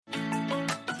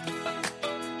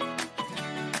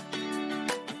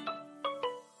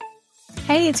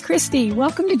Hey, it's Christy.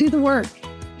 Welcome to Do the Work.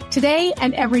 Today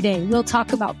and every day, we'll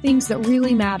talk about things that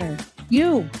really matter.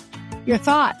 You, your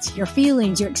thoughts, your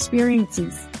feelings, your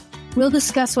experiences. We'll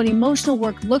discuss what emotional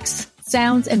work looks,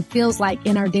 sounds, and feels like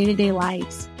in our day-to-day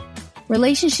lives.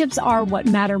 Relationships are what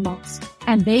matter most,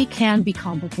 and they can be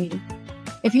complicated.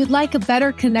 If you'd like a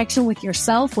better connection with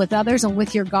yourself, with others, and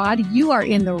with your God, you are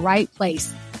in the right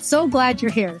place. So glad you're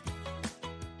here.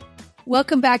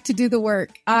 Welcome back to Do the Work.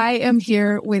 I am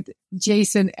here with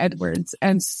Jayson Edwards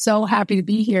and so happy to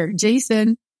be here.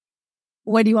 Jayson,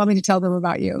 what do you want me to tell them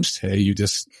about you? Hey, you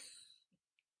just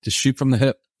shoot from the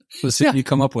hip. Let's see what you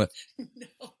come up with.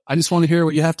 No. I just want to hear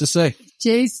what you have to say.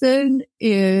 Jayson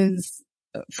is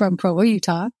from Provo,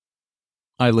 Utah.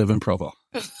 I live in Provo.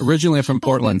 Originally I'm from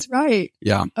Portland. That's right.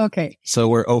 Yeah. Okay. So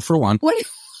we're 0 for 1.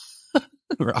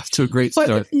 We're off to a great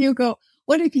start.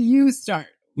 What if you start?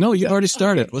 No, you already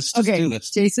started. Let's just do this.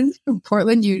 Jayson's from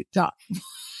Portland, Utah.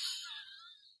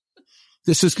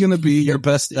 This is going to be your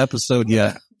best episode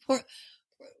yet.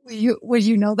 Would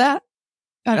you know that?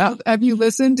 Yeah. Have you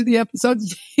listened to the episode,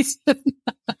 Jayson?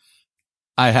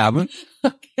 I haven't.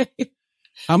 Okay.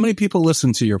 How many people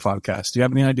listen to your podcast? Do you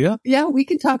have any idea? Yeah, we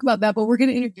can talk about that, but we're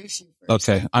going to introduce you first.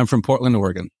 Okay. I'm from Portland,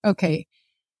 Oregon. Okay.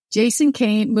 Jayson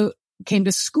came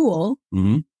to school,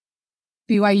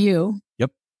 BYU.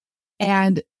 Yep.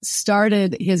 And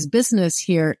started his business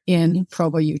here in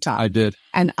Provo, Utah. I did.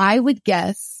 And I would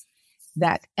guess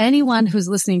that anyone who's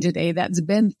listening today that's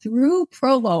been through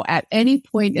Provo at any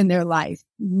point in their life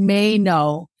may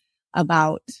know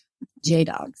about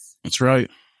Dawgs. That's right.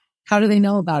 How do they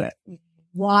know about it?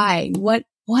 Why? What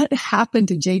happened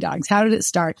to Dawgs? How did it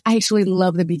start? I actually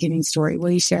love the beginning story.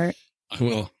 Will you share it? I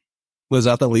will. Was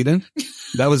that the lead-in?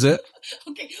 That was it?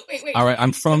 Okay, wait. All right.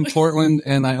 I'm from Portland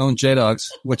and I own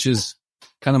Dawgs, which is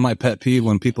kind of my pet peeve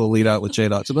when people lead out with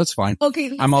Dawgs. So that's fine. Okay.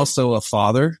 Listen. I'm also a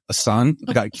father, a son.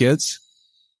 I got kids.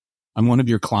 I'm one of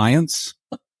your clients.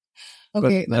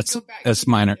 Okay. But that's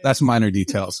minor. That's minor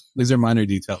details. These are minor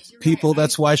details. You're People, right.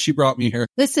 that's why she brought me here.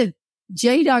 Listen,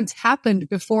 Dawgs happened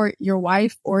before your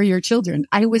wife or your children.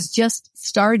 I was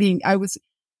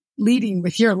leading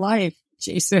with your life,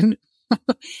 Jayson.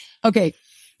 Okay.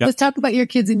 Yep. Let's talk about your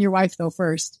kids and your wife though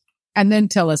first, and then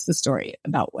tell us the story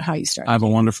about how you started. I have a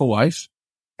wonderful wife.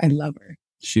 I love her.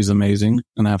 She's amazing.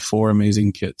 And I have 4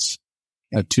 amazing kids.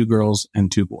 I have 2 girls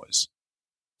and 2 boys.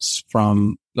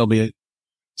 They'll be a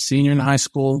senior in high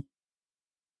school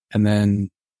and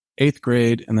then 8th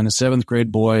grade and then a 7th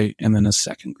grade boy and then a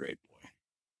 2nd grade boy.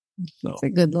 So it's a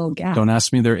good little gap. Don't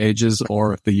ask me their ages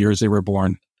or the years they were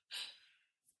born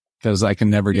because I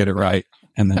can never get it right.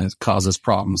 And then it causes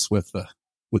problems with the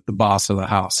boss of the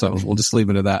house. So we'll just leave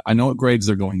it at that. I know what grades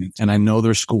they're going in and I know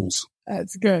their schools.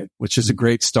 That's good. Which is a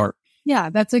great start. Yeah,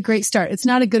 that's a great start. It's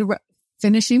not a good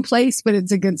finishing place, but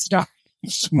it's a good start.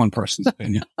 It's one person's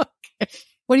opinion. Okay.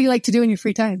 What do you like to do in your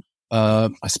free time? I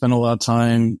spend a lot of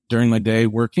time during my day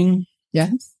working.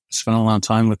 Yes. I spend a lot of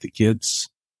time with the kids.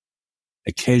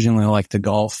 Occasionally I like to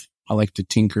golf. I like to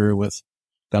tinker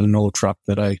got an old truck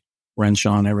that I wrench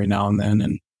on every now and then.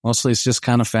 And mostly it's just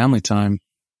kind of family time.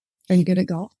 Are you good at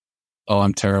golf? Oh,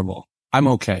 I'm terrible. I'm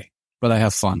okay, but I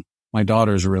have fun. My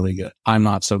daughter's really good. I'm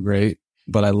not so great,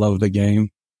 but I love the game.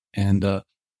 And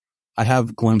I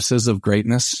have glimpses of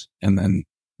greatness and then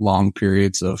long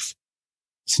periods of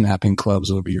snapping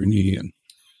clubs over your knee and,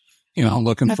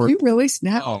 looking Have for... you really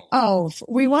snapped? Oh,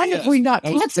 we not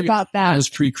talked about that. That was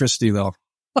pre-Christy though.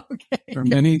 Okay. There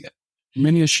are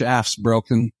many shafts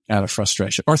broken out of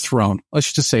frustration or thrown.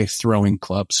 Let's just say throwing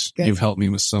clubs. Good. You've helped me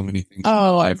with so many things.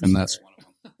 Oh, and that's one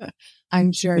of them.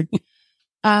 I'm sure.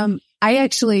 I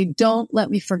actually don't let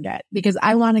me forget because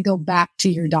I want to go back to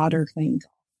your daughter thing.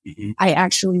 Mm-hmm. I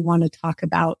actually want to talk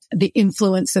about the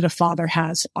influence that a father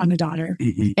has on a daughter.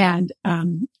 Mm-hmm. And,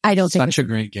 I don't think such a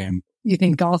great game. You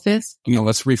think golf is?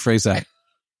 Let's rephrase that.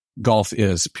 Golf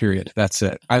is, period. That's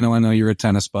it. I know you're a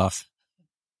tennis buff,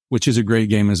 which is a great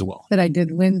game as well. But I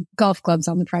did win golf clubs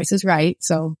on The Price is Right.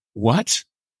 So what?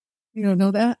 You don't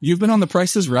know that? You've been on The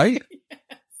Price is Right?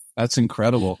 Yes. That's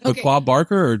incredible. Okay. With Bob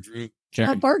Barker or Drew Carey?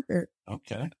 Bob Barker.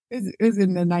 Okay. It was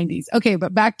in the 90s. Okay.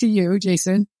 But back to you,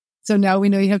 Jayson. So now we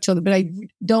know you have children, but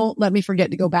don't let me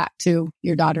forget to go back to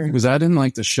your daughter. Was that in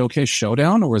like the Showcase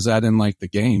Showdown or was that in like the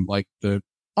game?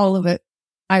 All of it.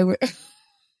 I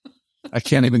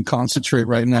can't even concentrate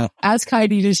right now. Ask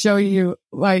Heidi to show you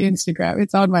my Instagram.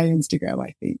 It's on my Instagram,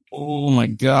 I think. Oh my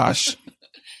gosh.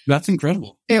 That's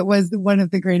incredible. It was one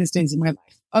of the greatest days of my life.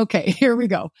 Okay, here we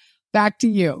go. Back to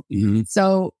you. Mm-hmm.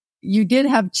 So you did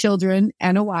have children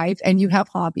and a wife and you have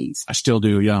hobbies. I still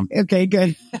do. Yeah. Okay,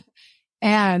 good.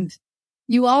 And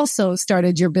You also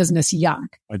started your business young.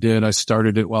 I did. I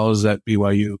started it while I was at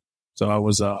BYU. So I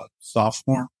was a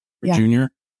sophomore or junior.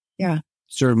 Yeah.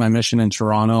 Served my mission in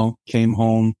Toronto, came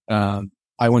home.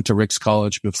 I went to Rick's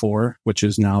College before, which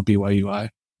is now BYUI.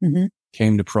 Mm-hmm.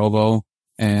 Came to Provo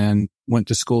and went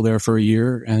to school there for a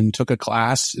year and took a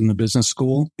class in the business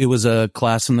school. It was a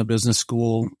class in the business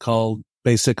school called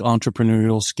Basic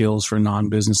Entrepreneurial Skills for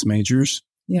Non-Business Majors.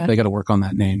 Yeah. They got to work on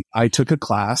that name. I took a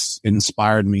class, it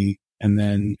inspired me, and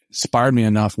then inspired me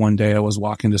enough. One day I was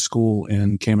walking to school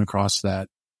and came across that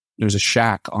there's a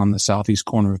shack on the southeast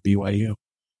corner of BYU,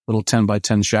 little 10 by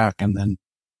 10 shack. And then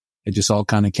it just all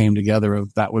kind of came together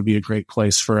of that would be a great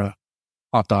place for a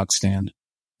hot dog stand.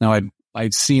 Now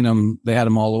I'd seen them. They had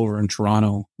them all over in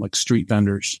Toronto, like street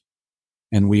vendors.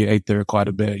 And we ate there quite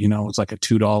a bit. You know, it was like a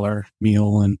 $2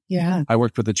 meal. And I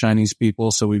worked with the Chinese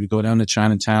people. So we would go down to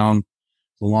Chinatown,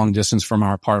 a long distance from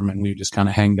our apartment. We would just kind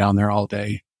of hang down there all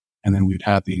day. And then we'd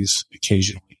have these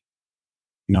occasionally,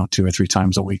 you know, 2 or 3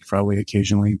 times a week, probably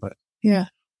occasionally. But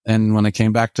and when I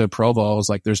came back to Provo, I was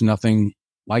like, there's nothing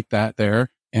like that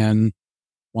there. And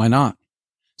why not?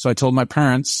 So I told my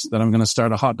parents that I'm going to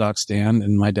start a hot dog stand.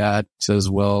 And my dad says,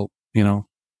 well, you know,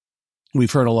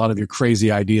 we've heard a lot of your crazy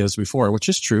ideas before, which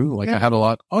is true. Like I had a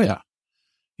lot. Oh yeah.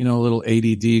 You know, a little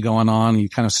ADD going on. You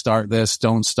kind of start this,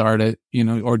 don't start it, you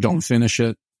know, or don't finish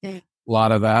it. A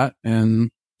lot of that. And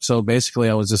so basically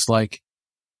I was just like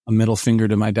a middle finger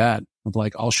to my dad of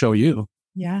like, I'll show you.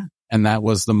 Yeah. And that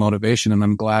was the motivation. And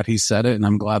I'm glad he said it. And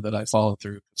I'm glad that I followed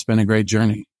through. It's been a great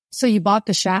journey. So you bought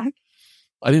the shack?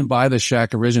 I didn't buy the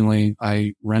shack originally.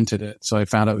 I rented it. So I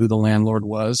found out who the landlord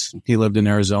was. He lived in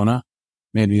Arizona,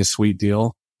 made me a sweet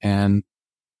deal. And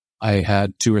I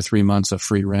had 2 or 3 months of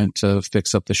free rent to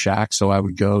fix up the shack. So I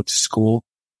would go to school.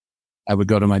 I would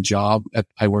go to my job.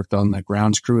 I worked on the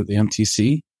grounds crew at the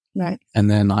MTC. Right. And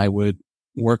then I would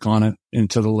work on it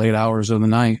into the late hours of the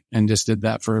night and just did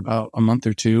that for about a month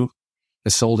or two. I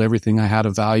sold everything I had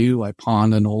of value. I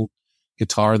pawned an old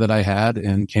guitar that I had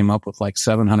and came up with like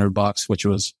 $700, which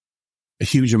was a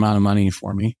huge amount of money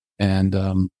for me. And,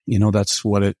 you know, that's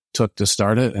what it took to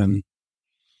start it. And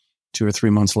 2 or 3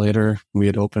 months later, we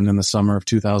had opened in the summer of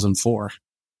 2004.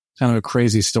 Kind of a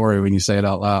crazy story when you say it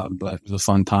out loud, but it was a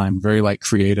fun time. Very like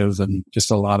creative and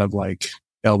just a lot of like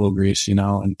elbow grease, you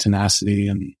know, and tenacity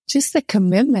and just the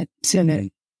commitment to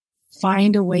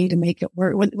find a way to make it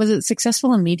work. Was it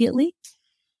successful immediately?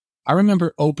 I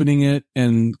remember opening it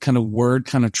and word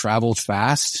traveled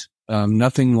fast.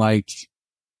 Nothing like,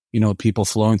 you know, people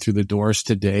flowing through the doors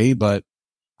today, but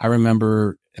I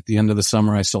remember at the end of the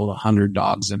summer, I sold 100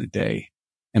 dogs in a day.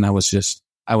 And I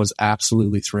was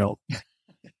absolutely thrilled.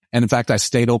 And in fact, I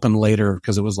stayed open later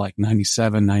because it was like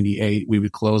 97, 98. We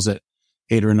would close at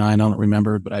 8 or 9. I don't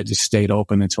remember, but I just stayed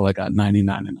open until I got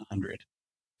 99 and 100.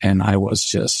 And I was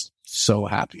just so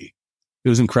happy. It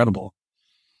was incredible.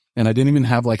 And I didn't even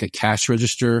have like a cash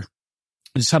register.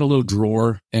 I just had a little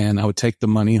drawer and I would take the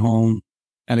money home.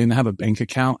 I didn't have a bank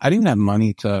account. I didn't have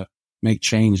money to make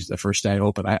change the first day I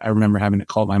opened. I remember having to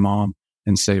call my mom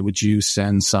and say, would you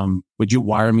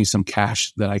wire me some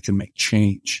cash that I can make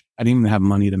change? I didn't even have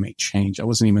money to make change. I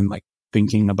wasn't even like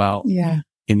thinking about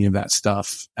any of that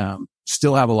stuff.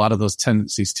 Still have a lot of those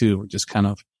tendencies too. We're just kind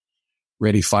of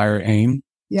ready, fire, aim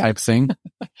type thing.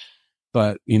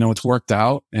 But, you know, it's worked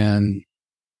out and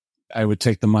I would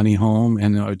take the money home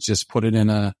and I would just put in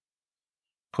a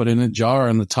jar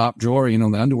in the top drawer, you know,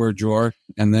 the underwear drawer.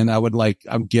 And then I would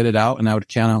get it out and I would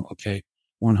count out, okay,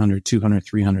 100, 200,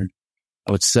 300.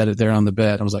 I would set it there on the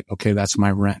bed. I was like, okay, that's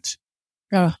my rent.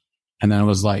 And then I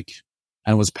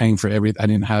was paying for everything. I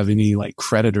didn't have any like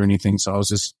credit or anything. So I was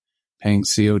just paying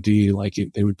COD. Like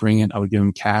they would bring it, I would give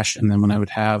them cash. And then when I would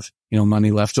have, you know,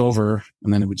 money left over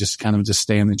and then it would just just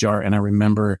stay in the jar. And I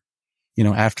remember, you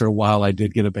know, after a while I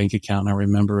did get a bank account. And I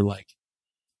remember like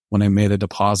when I made a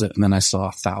deposit and then I saw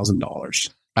 $1,000.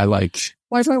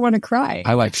 Why do I want to cry?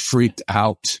 I freaked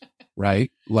out,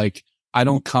 right? Like I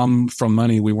don't come from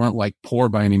money. We weren't like poor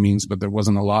by any means, but there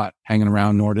wasn't a lot hanging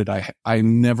around, nor did I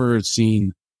never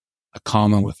seen a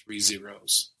comma with 3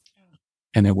 zeros.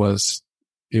 And it was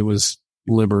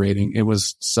liberating. It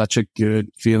was such a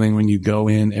good feeling when you go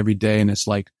in every day and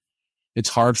it's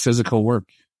hard physical work,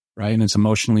 right? And it's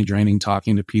emotionally draining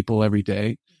talking to people every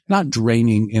day. Not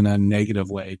draining in a negative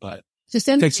way, but it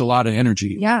takes a lot of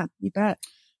energy. Yeah, you bet.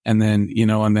 And then, you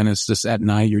know, and then it's just at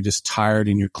night, you're just tired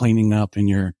and you're cleaning up and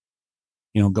you're,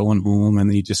 you know, going home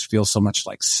and you just feel so much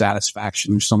like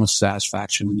satisfaction. There's so much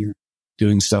satisfaction when you're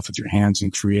doing stuff with your hands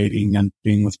and creating and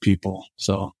being with people.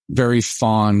 So very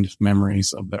fond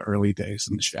memories of the early days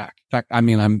in the shack. In fact, I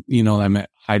met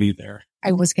Heidi there.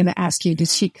 I was going to ask you, did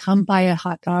she come buy a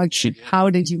hot dog? How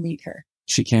did you meet her?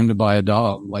 She came to buy a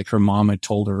dog. Like her mom had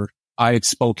told her. I had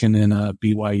spoken in a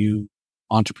BYU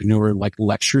entrepreneur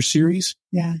lecture series.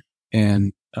 Yeah.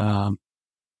 And,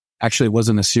 actually it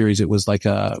wasn't a series. It was like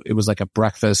a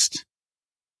breakfast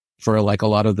for a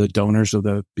lot of the donors of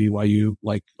the BYU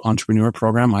entrepreneur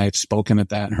program. I had spoken at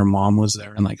that and her mom was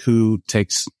there, and who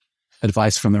takes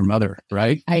advice from their mother,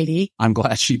 right? Heidi. I'm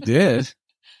glad she did.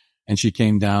 And she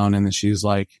came down and then she was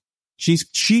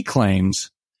she claims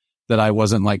that I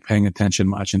wasn't paying attention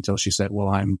much until she said, well,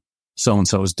 I'm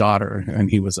so-and-so's daughter.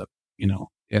 And he was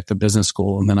at the business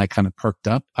school. And then I kind of perked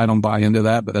up. I don't buy into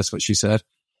that, but that's what she said.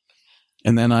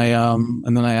 And then I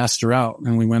asked her out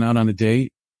and we went out on a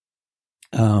date.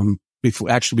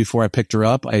 Before I picked her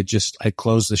up, I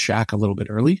closed the shack a little bit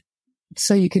early.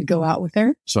 So you could go out with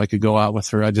her? So I could go out with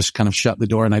her. I just kind of shut the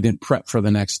door and I didn't prep for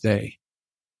the next day.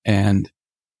 And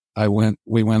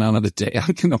we went out on a date.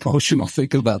 I get emotional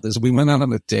thinking about this. We went out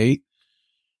on a date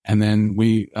and then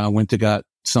we went to got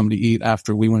something to eat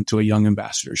after we went to a Young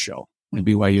Ambassador show at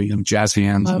BYU, jazz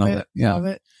hands and all that. Yeah. Love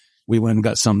it. We went and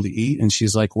got something to eat and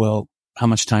she's like, well, how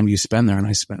much time do you spend there? And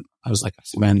I spend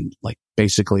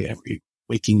basically every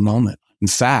waking moment. In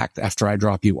fact, after I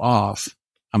drop you off,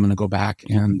 I'm going to go back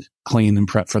and clean and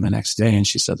prep for the next day. And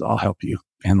she says, I'll help you.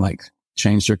 And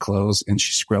changed her clothes and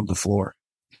she scrubbed the floor.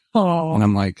 Oh. And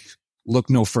I'm like, look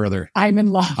no further. I'm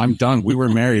in love. I'm done. We were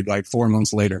married 4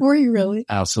 months later. Were you really?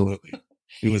 Absolutely.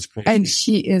 It was crazy. And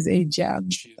she is a gem.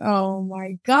 Oh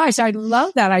my gosh. I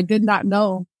love that. I did not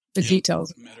know the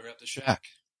details. I met her at the shack.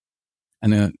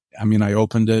 And then, I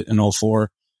opened it in 2004.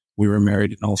 We were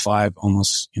married in 2005,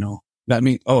 almost, that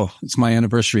means, it's my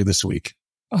anniversary this week.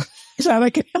 Oh, so I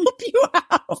can help you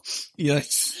out.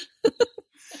 Yes.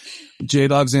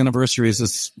 J-Dawg's anniversary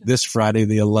is this Friday,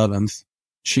 the 11th.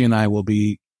 She and I will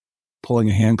be pulling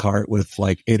a handcart with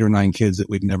 8 or 9 kids that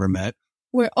we've never met.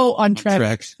 We're on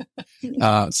Trek.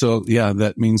 So yeah,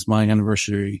 that means my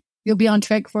anniversary. You'll be on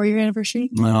Trek for your anniversary?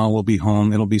 No, we'll be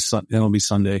home. It'll be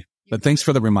Sunday. But thanks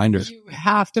for the reminder. You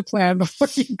have to plan before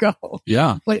you go.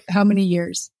 Yeah. How many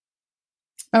years?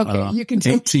 Okay, you can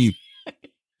 18.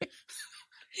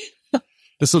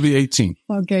 This will be 18.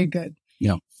 Okay, good.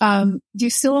 Yeah. Do you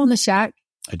still own the shack?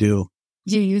 I do.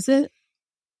 Do you use it?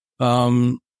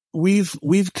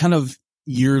 We've kind of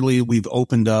yearly, we've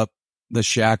opened up the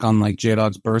shack on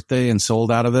J-Dawg's birthday and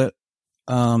sold out of it.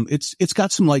 It's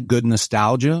got some good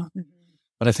nostalgia,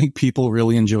 but I think people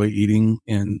really enjoy eating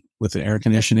with the air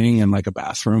conditioning and a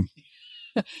bathroom.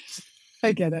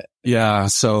 I get it. Yeah.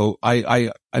 So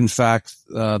in fact,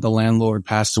 the landlord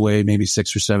passed away maybe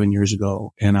 6 or 7 years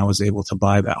ago and I was able to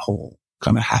buy that whole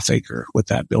kind of half acre with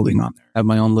that building on there. I have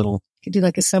my own little. Could do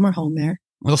a summer home there.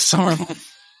 Little summer home.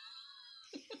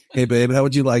 Hey babe, how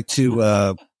would you like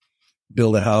to,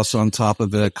 build a house on top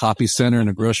of a copy center and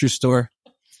a grocery store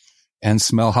and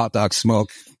smell hot dog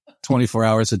smoke 24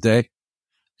 hours a day?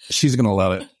 She's going to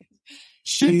love it.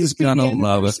 She's going to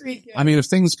love it. If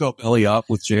things go belly up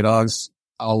with J-Dawg's,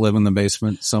 I'll live in the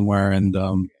basement somewhere and,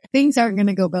 things aren't going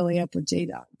to go belly up with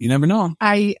J-Dawg. You never know.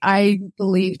 I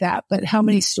believe that. But how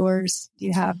many stores do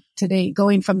you have today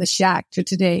going from the shack to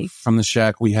today? From the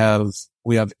shack, we have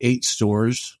 8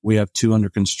 stores. We have 2 under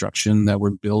construction that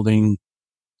we're building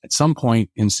at some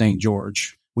point in St.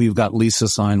 George. We've got lease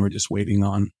assigned. We're just waiting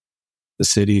on the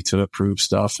city to approve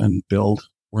stuff and build.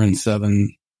 We're in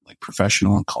 7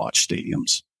 professional and college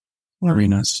stadiums,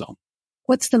 arenas. So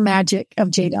what's the magic of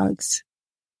J-Dawg's?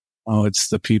 Oh, it's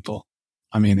the people.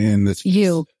 In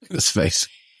this face.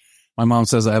 My mom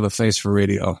says I have a face for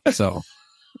radio. So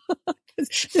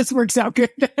this works out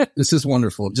good. This is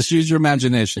wonderful. Just use your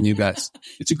imagination, you guys.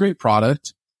 It's a great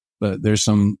product, but there's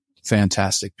some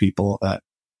fantastic people that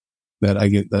I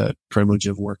get the privilege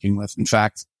of working with. In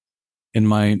fact, in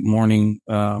my morning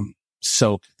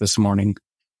soak this morning,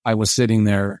 I was sitting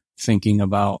there thinking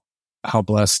about how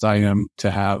blessed I am to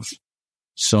have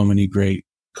so many great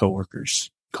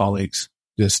coworkers, colleagues,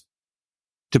 just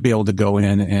to be able to go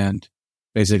in and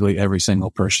basically every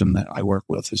single person that I work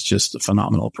with is just a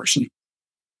phenomenal person.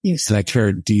 And I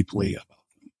care deeply about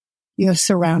them. You have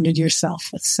surrounded yourself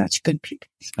with such good people.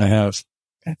 I have.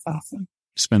 That's awesome.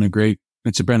 It's been a great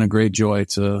joy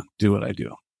to do what I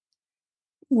do.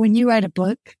 When you write a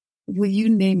book, will you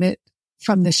name it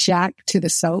From the Shack to the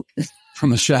Soap?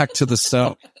 From the shack to the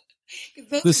soap.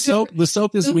 The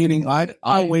soap is meaning I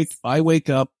wake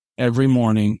up every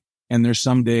morning and there's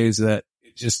some days that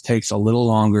it just takes a little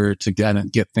longer to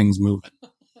get things moving.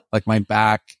 like my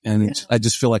back, and I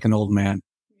just feel like an old man.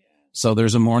 So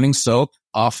there's a morning soak.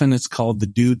 Often it's called the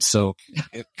dude soak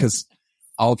because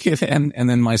I'll get in, and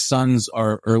then my sons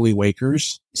are early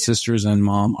wakers. Sisters and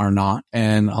mom are not.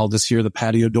 And I'll just hear the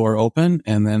patio door open,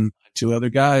 and then 2 other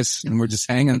guys, and we're just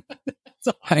hanging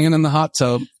in the hot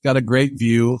tub. Got a great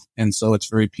view. And so it's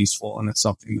very peaceful, and it's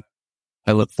something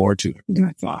I look forward to.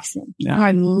 That's awesome. Yeah.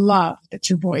 I love that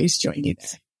your boy is joining you.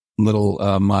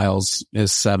 Little Miles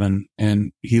is 7,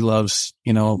 and he loves,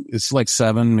 it's like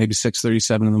 7, maybe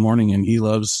 6:37 in the morning, and he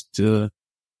loves to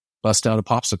bust out a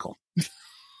popsicle.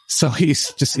 So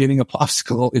he's just eating a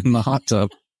popsicle in the hot tub.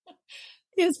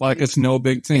 It's no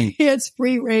big thing. He has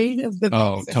free reign of the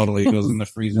popsicle. Totally. He goes in the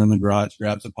freezer in the garage,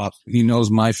 grabs a popsicle. He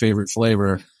knows my favorite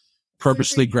flavor.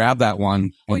 Purposely grab that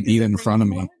one and eat it in front of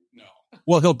me. No.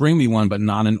 Well, he'll bring me one, but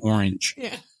not an orange.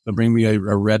 Yeah. He'll bring me a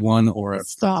red one or a...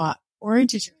 Stop.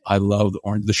 Orange is... I love the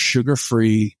orange. The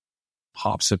sugar-free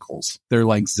popsicles. They're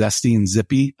like zesty and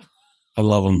zippy. I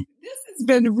love them. This has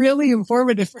been really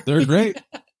informative. They're great.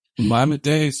 Buy them at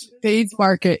Days. Days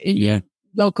Market. Yeah.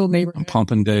 Local neighborhood. I'm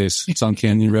pumping Days. It's on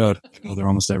Canyon Road. I go there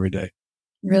almost every day.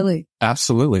 Really?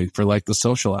 Absolutely. For like the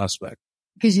social aspect.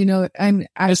 Because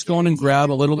I just go in and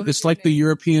grab a little. It's like the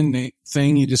European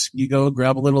thing. You go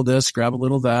grab a little this, grab a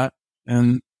little that,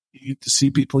 and you get to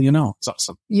see people. It's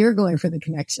awesome. You're going for the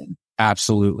connection.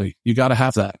 Absolutely. You got to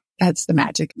have that. That's the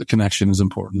magic. The connection is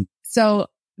important. So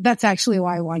that's actually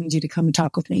why I wanted you to come and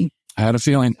talk with me. I had a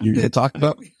feeling you're going to talk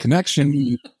about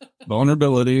connection,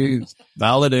 vulnerability,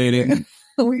 validating.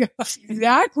 That's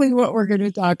exactly what we're going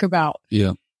to talk about.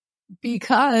 Yeah.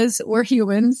 Because we're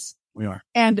humans. We are.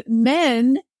 And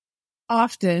men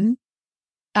often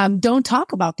don't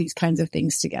talk about these kinds of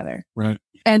things together. Right.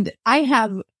 And I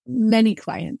have many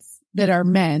clients that are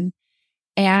men,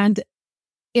 and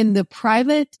in the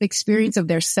private experience of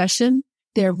their session,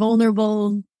 they're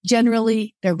vulnerable.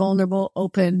 Generally, they're vulnerable,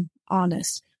 open,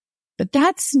 honest. But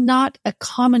that's not a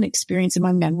common experience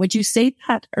among men. Would you say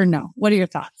that or no? What are your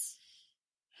thoughts?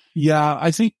 Yeah,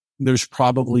 I think there's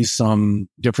probably some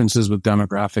differences with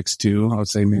demographics too. I would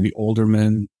say maybe older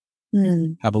men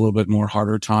have a little bit more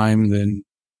harder time than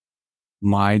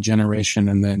my generation.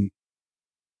 And then,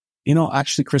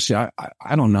 actually, Christy, I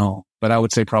don't know, but I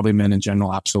would say probably men in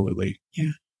general absolutely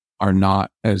are not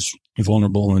as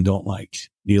vulnerable and don't like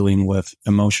dealing with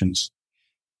emotions.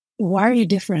 Why are you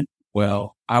different?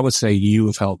 Well, I would say you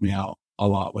have helped me out a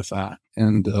lot with that.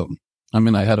 And,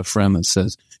 I had a friend that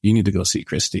says, you need to go see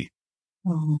Christy.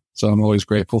 Oh. So I'm always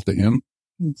grateful to him.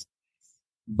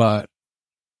 But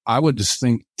I would just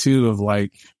think too of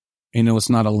it's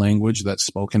not a language that's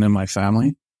spoken in my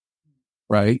family.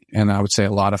 Right. And I would say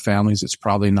a lot of families, it's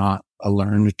probably not a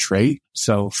learned trait.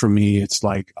 So for me, it's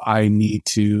like, I need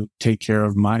to take care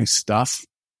of my stuff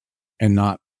and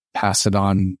not pass it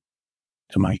on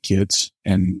to my kids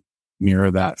and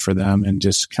mirror that for them and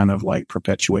just kind of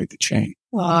perpetuate the chain.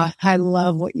 Well, I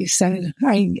love what you said.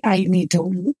 I need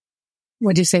to,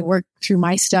 what'd you say? Work through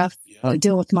my stuff,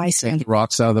 deal with my stuff. Take the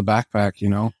rocks out of the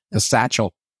backpack, the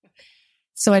satchel.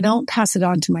 So I don't pass it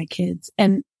on to my kids.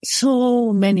 And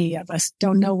so many of us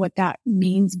don't know what that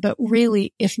means. But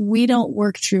really, if we don't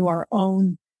work through our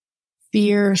own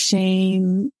fear,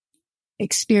 shame,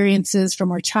 experiences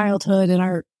from our childhood and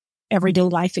our everyday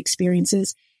life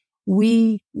experiences,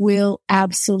 we will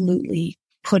absolutely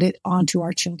put it onto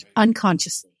our children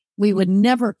unconsciously. We would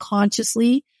never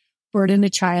consciously burden a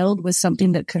child with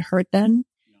something that could hurt them,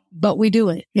 but we do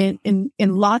it in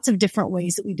lots of different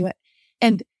ways that we do it.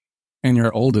 And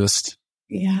your oldest.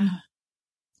 Yeah.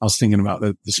 I was thinking about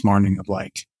it this morning of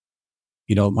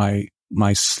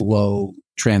my slow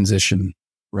transition,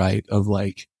 right? Of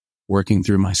working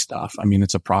through my stuff.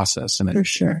 It's a process and for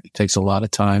sure. It takes a lot of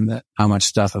time. How much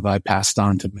stuff have I passed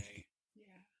on to May?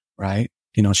 Yeah. Right.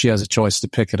 She has a choice to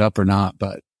pick it up or not,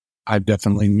 but I've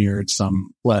definitely mirrored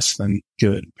some less than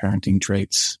good parenting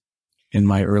traits in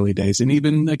my early days and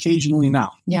even occasionally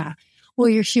now. Yeah. Well,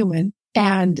 you're human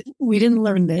and we didn't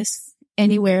learn this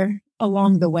anywhere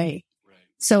along the way. Right.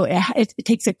 So it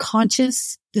takes a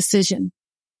conscious decision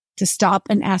to stop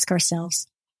and ask ourselves,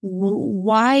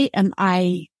 why am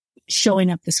I showing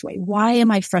up this way? Why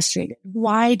am I frustrated?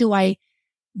 Why do I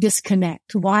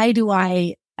disconnect? Why do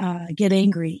I get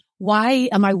angry? Why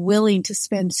am I willing to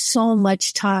spend so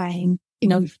much time,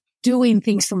 doing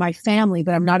things for my family,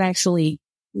 but I'm not actually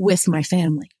with my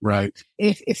family? Right.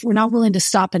 If we're not willing to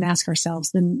stop and ask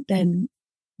ourselves, then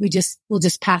we'll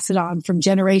just pass it on from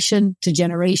generation to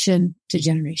generation to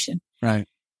generation. Right.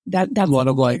 That's a lot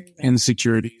of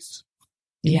insecurities.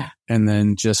 Yeah. And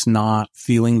then just not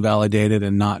feeling validated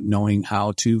and not knowing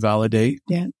how to validate.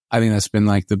 Yeah. I think that's been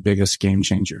the biggest game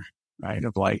changer. right?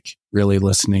 Of like really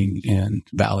listening and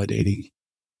validating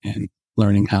and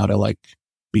learning how to like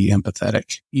be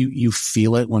empathetic. You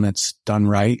feel it when it's done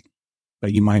right,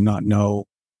 but you might not know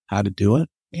how to do it.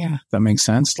 Yeah. If that makes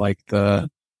sense. Like the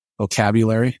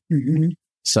vocabulary. Mm-hmm.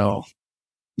 So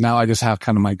now I just have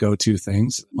kind of my go-to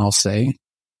things I'll say.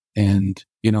 And,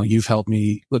 you know, you've helped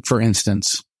me look, for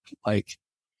instance, like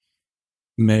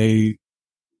May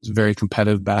is a very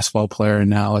competitive basketball player. And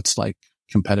now it's like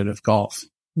competitive golf,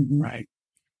 Mm-hmm. right?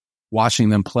 Watching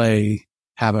them play,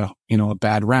 have a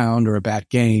bad round or a bad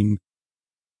game.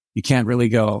 You can't really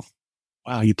go,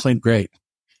 wow, you played great,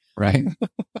 right?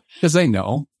 Because they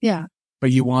know. Yeah.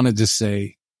 But you want to just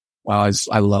say, wow,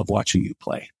 I love watching you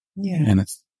play. Yeah. And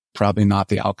it's probably not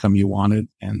the outcome you wanted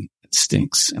and it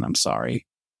stinks and I'm sorry.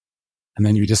 And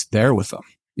then you're just there with them.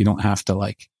 You don't have to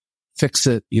like fix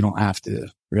it. You don't have to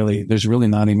really, there's really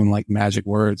not even like magic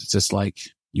words. It's just like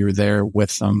you're there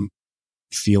with them,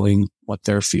 feeling what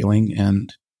they're feeling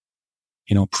and,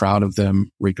 you know, proud of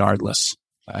them regardless.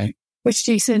 Right. Which,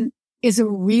 Jayson, is a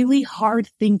really hard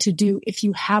thing to do if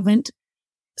you haven't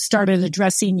started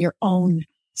addressing your own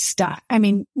stuff. I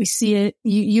mean, we see it.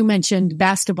 You mentioned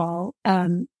basketball.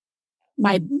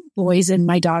 My boys and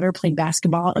my daughter played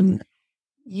basketball, and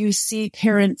you see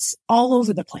parents all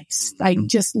over the place, like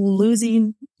just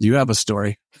losing. You have a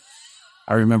story.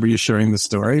 I remember you sharing the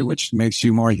story, which makes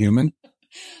you more human.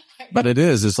 But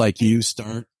it's like you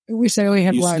start. I wish I only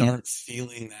had one. You start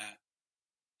feeling that.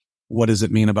 What does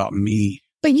it mean about me?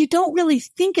 But you don't really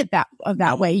think it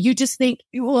that way. You just think,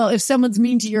 well, if someone's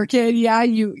mean to your kid, yeah,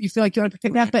 you feel like you want to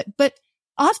protect that. But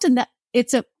often that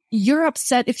you're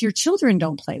upset if your children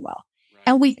don't play well. Right.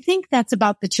 And we think that's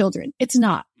about the children. It's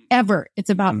not ever. It's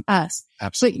about us.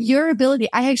 Absolutely. But your ability,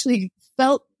 I actually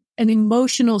felt an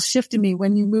emotional shift in me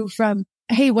when you moved from,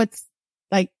 hey, what's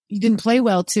like, you didn't play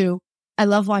well to, I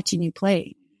love watching you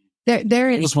play.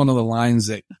 It was one of the lines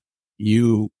that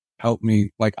you helped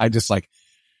me. Like, I just like,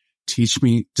 teach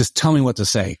me, just tell me what to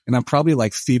say. And I'm probably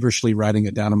like feverishly writing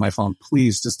it down on my phone.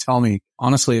 Please just tell me.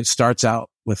 Honestly, it starts out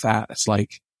with that. It's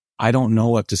like, I don't know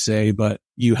what to say, but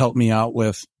you help me out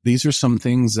with, these are some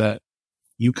things that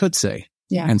you could say.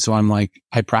 Yeah. And so I'm like,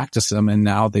 I practice them and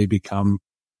now they become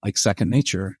like second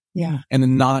nature. Yeah.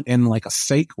 And not in like a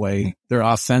fake way. They're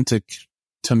authentic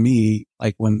to me.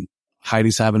 Like when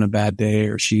Heidi's having a bad day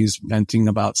or she's venting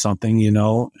about something, you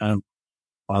know,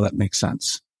 wow, that makes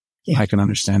sense. Yeah. I can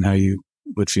understand how you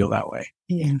would feel that way.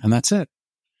 Yeah. And that's it.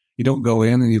 You don't go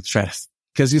in and you try to,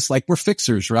 because it's like, we're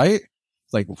fixers, right?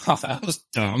 It's like, wow, that was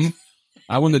dumb.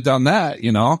 I wouldn't have done that,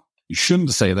 you know? You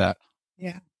shouldn't say that.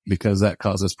 Yeah. Because that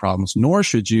causes problems. Nor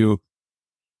should you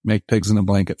make pigs in a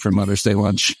blanket for Mother's Day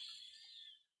lunch.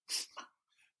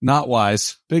 Not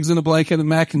wise. Pigs in a blanket and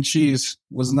mac and cheese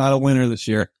was not a winner this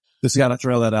year. Just got to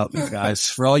throw that out there, guys.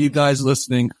 For all you guys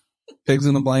listening, pigs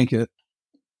in a blanket.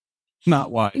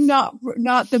 Not wise. Not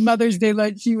the Mother's Day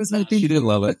lunch she was hoping. She did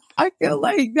love it. I feel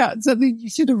like that's something you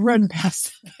should have run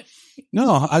past.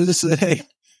 No, I just said, hey,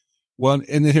 well,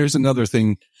 and here's another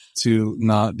thing to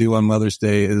not do on Mother's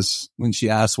Day is when she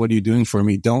asks, what are you doing for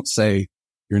me? Don't say,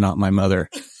 you're not my mother.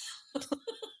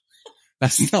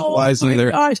 That's not wise either.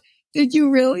 Oh my gosh. Did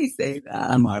you really say that?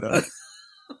 I might have.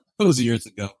 It was years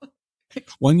ago.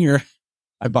 One year,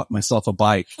 I bought myself a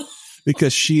bike.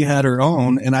 Because she had her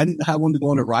own and I didn't have one to go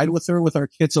on a ride with her with our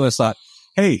kids. So I thought,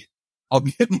 hey, I'll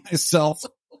get myself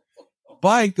a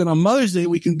bike. Then on Mother's Day,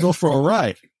 we can go for a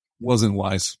ride. Wasn't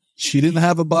wise. She didn't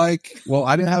have a bike. Well,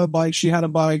 I didn't have a bike. She had a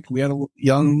bike. We had a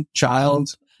young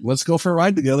child. Let's go for a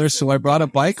ride together. So I brought a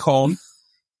bike home.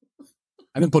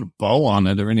 I didn't put a bow on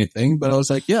it or anything, but I was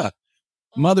like, yeah,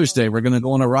 Mother's Day, we're going to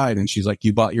go on a ride. And she's like,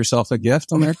 you bought yourself a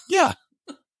gift? I'm like, yeah.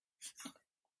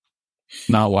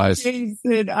 Not wise.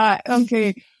 Jayson,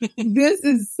 okay. This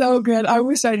is so good. I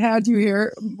wish I'd had you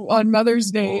here on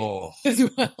Mother's Day as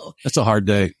well. That's a hard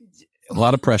day. A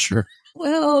lot of pressure.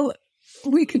 Well,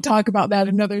 we could talk about that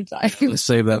another time. Let's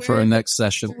save that for our next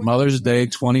session. Mother's Day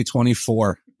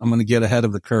 2024. I'm going to get ahead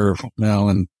of the curve now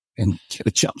and get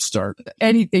a jump start.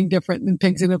 Anything different than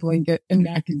pigs in a blanket and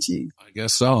mac and cheese. I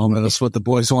guess so. I mean, that's what the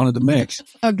boys wanted to make.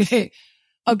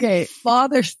 Okay.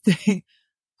 Father's Day.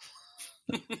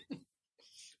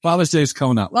 Father's Day is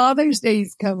coming up. Father's Day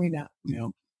is coming up. Yeah.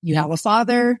 You have a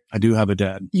father. I do have a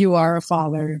dad. You are a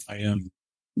father. I am.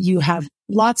 You have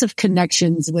lots of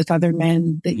connections with other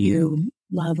men that you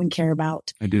love and care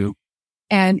about. I do.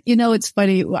 And, you know, it's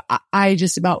funny. I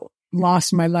just about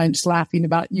lost my lunch laughing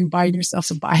about you buying yourself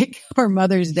a bike for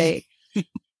Mother's Day.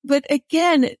 But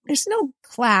again, there's no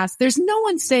class. There's no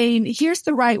one saying, here's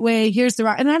the right way. Here's the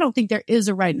right. And I don't think there is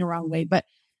a right and a wrong way, but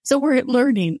So we're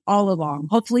learning all along.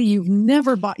 Hopefully you've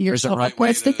never bought yourself a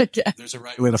plastic. There's a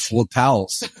right way to fold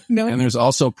towels. No. And there's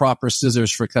also proper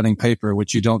scissors for cutting paper,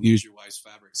 which you don't use your wife's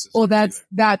fabric scissors. Well,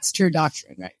 that's true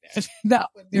doctrine right there.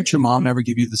 Did your mom ever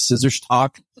give you the scissors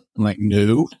talk? I'm like,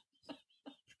 no.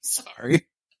 Sorry.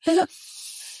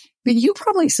 But you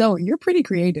probably sew. You're pretty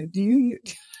creative. Do you?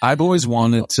 I've always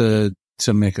wanted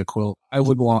to make a quilt. I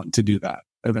would want to do that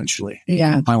eventually.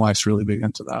 Yeah. My wife's really big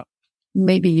into that.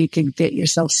 Maybe you could get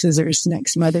yourself scissors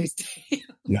next Mother's Day.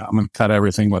 Yeah, I'm going to cut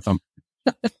everything with them.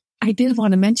 I did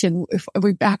want to mention, if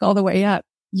we back all the way up,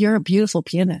 you're a beautiful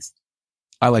pianist.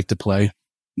 I like to play.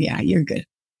 Yeah, you're good.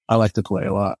 I like to play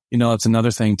a lot. You know, it's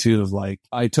another thing too of like,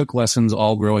 I took lessons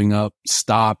all growing up,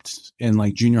 stopped in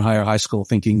like junior high or high school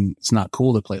thinking it's not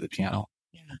cool to play the piano.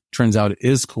 Yeah. Turns out it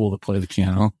is cool to play the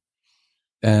piano,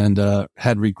 and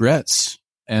had regrets,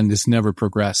 and it's never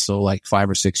progressed. So like 5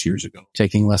 or 6 years ago,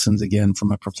 taking lessons again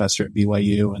from a professor at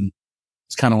BYU. And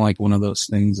it's kind of like one of those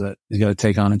things that you got to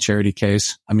take on a charity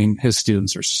case. I mean, his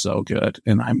students are so good,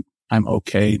 and I'm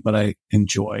okay, but I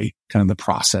enjoy kind of the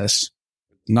process.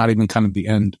 Not even kind of the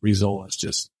end result. It's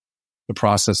just the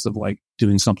process of like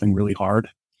doing something really hard.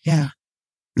 Yeah.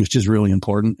 Which is really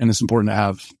important. And it's important to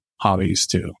have hobbies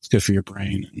too. It's good for your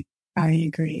brain. I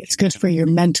agree. It's good for your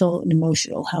mental and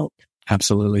emotional health.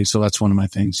 Absolutely. So that's one of my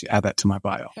things. You add that to my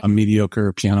bio. A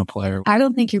mediocre piano player. I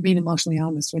don't think you're being emotionally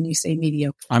honest when you say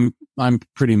mediocre. I'm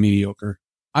pretty mediocre.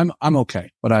 I'm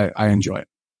okay, but I enjoy it.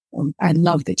 I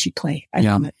love that you play. I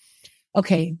love it.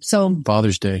 Okay. So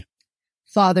Father's Day.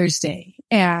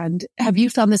 And have you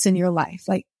found this in your life?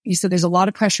 Like you said, there's a lot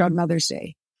of pressure on Mother's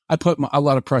Day. I put a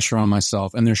lot of pressure on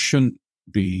myself, and there shouldn't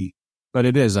be, but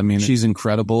it is. I mean, she's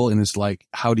incredible. And it's like,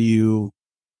 how do you,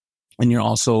 and you're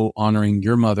also honoring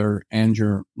your mother and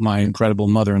my incredible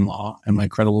mother-in-law and my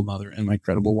incredible mother and my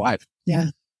incredible wife. Yeah.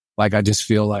 Like, I just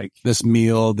feel like this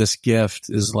meal, this gift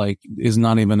is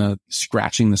not even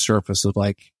scratching the surface of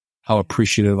like how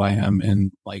appreciative I am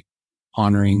and like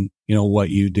honoring, you know, what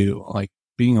you do. Like,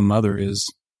 being a mother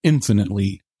is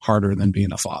infinitely harder than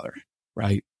being a father,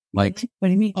 right? Like, what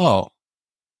do you mean? Oh,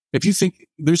 if you think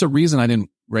there's a reason I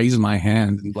didn't raise my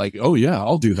hand and like, oh yeah,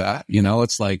 I'll do that. You know,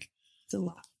 it's like,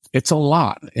 it's a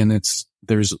lot. And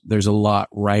there's a lot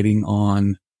riding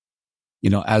on, you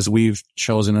know, as we've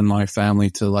chosen in my family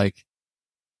to like,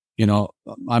 you know,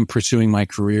 I'm pursuing my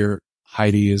career.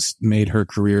 Heidi has made her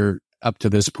career up to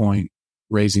this point,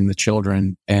 raising the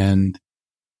children, and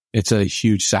it's a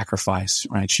huge sacrifice,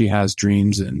 right? She has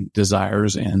dreams and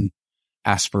desires and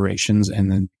aspirations.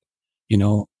 And then, you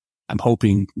know, I'm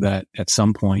hoping that at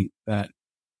some point that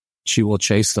she will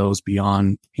chase those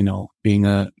beyond, you know, being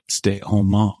a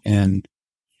stay-at-home mom. And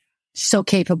so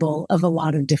capable of a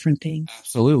lot of different things.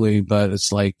 Absolutely. But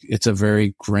it's like, it's a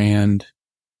very grand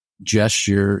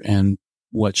gesture, and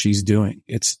what she's doing,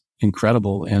 it's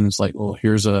incredible. And it's like, well,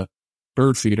 here's a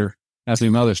bird feeder. Happy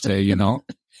Mother's Day, you know?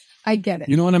 I get it.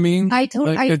 You know what I mean? I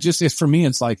totally. It's for me,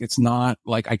 it's like, it's not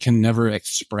like I can never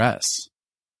express.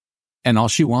 And all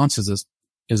she wants is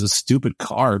a stupid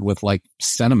card with like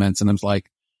sentiments. And I'm like,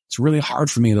 it's really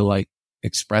hard for me to like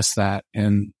express that.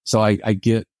 And so I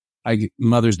get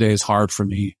Mother's Day is hard for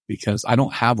me because I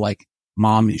don't have like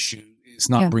mom issues. It's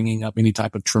not bringing up any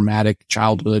type of traumatic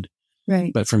childhood.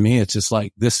 Right. But for me, it's just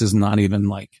like, this is not even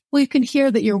like. Well, you can hear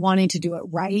that you're wanting to do it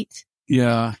right.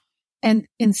 Yeah. And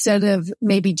instead of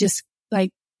maybe just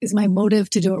like, is my motive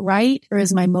to do it right, or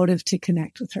is my motive to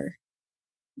connect with her?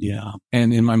 Yeah.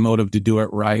 And in my motive to do it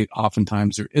right,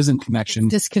 oftentimes there isn't connection.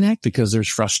 Disconnect. Because there's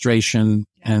frustration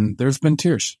and there's been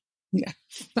tears. Yeah.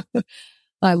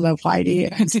 I love Heidi.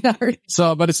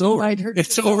 So, but it's over.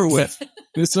 It's over with.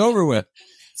 It's over with.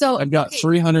 So I've got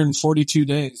 342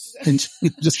 days.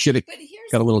 Just kidding.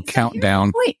 Got a little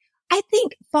countdown. Wait, I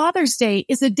think Father's Day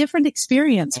is a different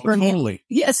experience for me. Totally.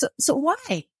 Yes. So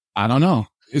why? I don't know.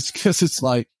 It's because it's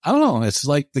like, I don't know. It's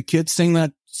like the kids sing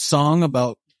that song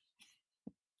about,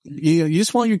 you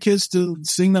just want your kids to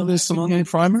sing this song in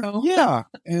primer? Yeah.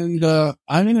 And,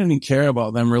 I didn't even care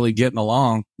about them really getting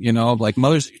along, you know, like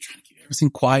mothers, you're trying to keep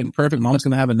everything quiet and perfect. Mom's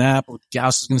going to have a nap, or the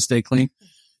house is going to stay clean.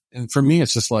 And for me,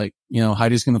 it's just like, you know,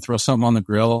 Heidi's going to throw something on the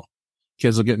grill.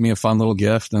 Kids will get me a fun little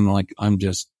gift. And like, I'm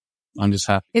just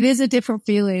happy. It is a different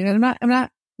feeling. And I'm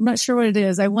not sure what it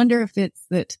is. I wonder if it's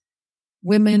that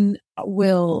women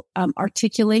will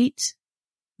articulate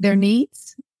their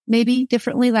needs maybe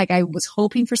differently. Like, I was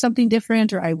hoping for something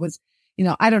different, or I was, you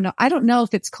know, I don't know. I don't know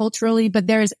if it's culturally, but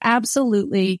there is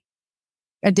absolutely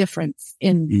a difference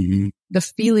in the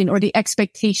feeling or the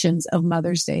expectations of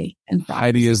Mother's Day. And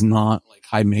Heidi is not like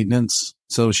high maintenance,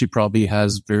 so she probably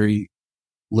has very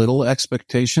little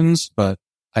expectations, but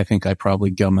I think I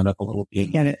probably gum it up a little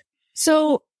bit. Get it.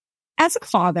 So as a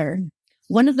father,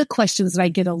 one of the questions that I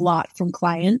get a lot from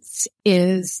clients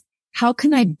is, how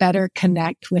can I better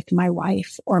connect with my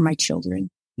wife or my children?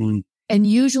 Mm. And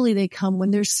usually they come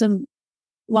when there's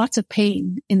lots of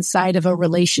pain inside of a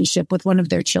relationship with one of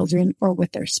their children or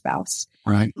with their spouse.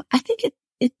 Right. I think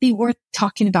it'd be worth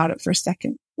talking about it for a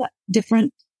second.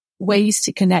 Different ways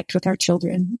to connect with our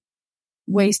children,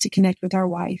 ways to connect with our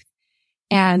wife,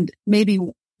 and maybe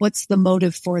what's the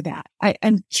motive for that?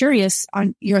 I'm curious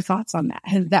on your thoughts on that.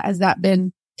 Has that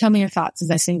been, tell me your thoughts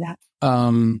as I say that.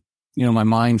 My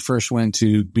mind first went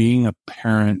to being a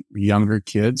parent, younger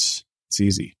kids. It's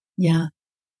easy. Yeah.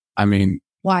 I mean,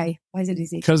 why? Why is it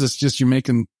easy? Because it's just, you're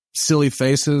making silly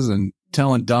faces and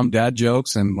telling dumb dad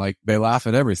jokes, and like they laugh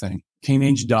at everything.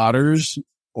 Teenage daughters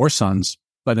or sons.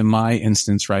 But in my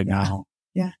instance right now,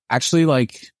 actually,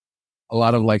 like a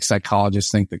lot of like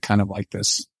psychologists think that kind of like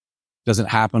this doesn't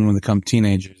happen when they become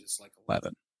teenagers. It's like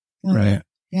 11, right?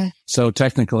 Yeah. So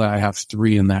technically I have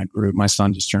 3 in that group. My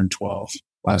son just turned 12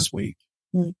 last week.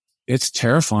 Mm. It's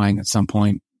terrifying at some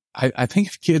point. I think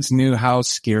if kids knew how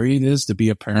scary it is to be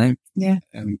a parent,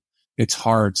 and it's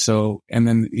hard. So, and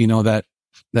then, that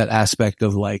aspect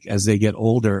of like, as they get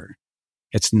older,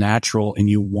 it's natural and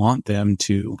you want them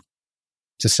to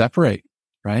separate,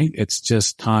 right? It's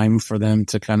just time for them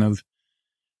to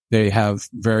they have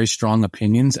very strong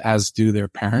opinions, as do their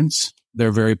parents.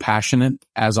 They're very passionate,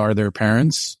 as are their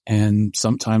parents. And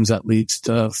sometimes that leads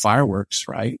to fireworks,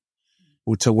 right?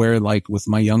 To where, like with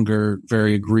my younger,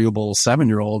 very agreeable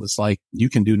 7-year-old, it's like, you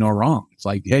can do no wrong. It's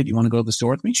like, hey, do you want to go to the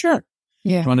store with me? Sure.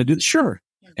 Yeah. Do you want to do this? Sure.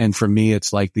 Yeah. And for me,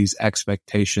 it's like these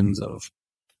expectations of,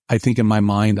 I think in my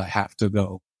mind, I have to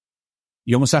go,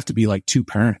 you almost have to be like 2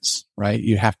 parents, right?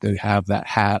 You have to have that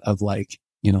hat of like,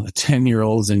 the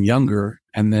 10-year-olds and younger,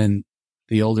 and then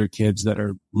the older kids that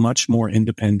are much more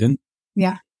independent.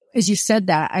 Yeah. As you said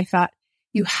that, I thought,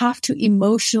 you have to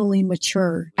emotionally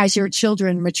mature as your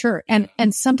children mature. And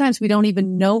sometimes we don't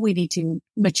even know we need to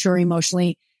mature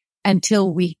emotionally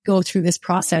until we go through this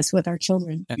process with our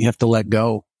children. And you have to let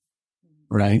go,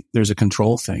 right? There's a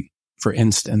control thing. For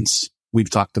instance, we've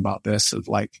talked about this of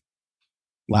like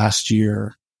last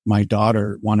year, my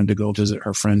daughter wanted to go visit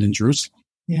her friend in Jerusalem.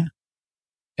 Yeah.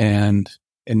 And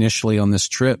initially on this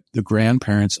trip, the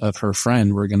grandparents of her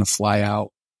friend were going to fly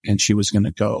out and she was going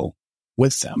to go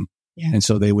with them. Yeah. And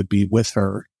so they would be with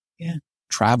her,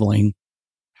 traveling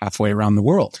halfway around the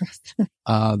world.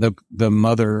 The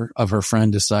mother of her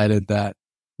friend decided that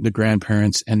the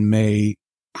grandparents and May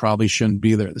probably shouldn't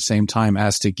be there at the same time,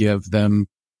 as to give them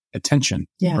attention,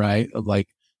 right? Like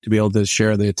to be able to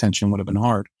share the attention would have been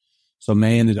hard. So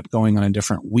May ended up going on a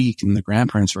different week, and the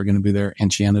grandparents were going to be there,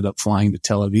 and she ended up flying to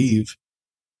Tel Aviv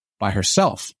by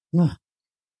herself. Yeah.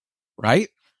 Right?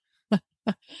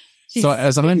 So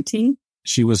as I'm 15?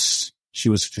 She was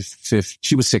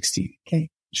 16. Okay.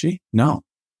 No,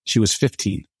 she was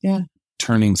 15. Yeah.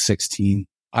 Turning 16.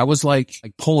 I was like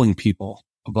polling people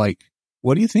of like,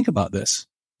 what do you think about this?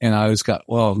 And I always got,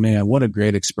 well, man, what a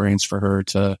great experience for her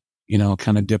to,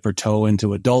 kind of dip her toe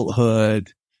into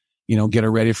adulthood, get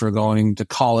her ready for going to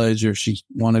college, or she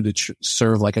wanted to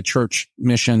serve like a church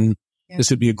mission. Yeah.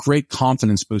 This would be a great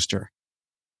confidence booster.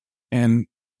 And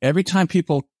every time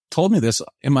people told me this,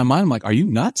 in my mind, I'm like, are you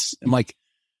nuts? I'm like,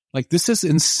 this is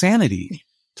insanity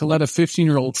to let a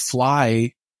 15-year-old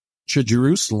fly to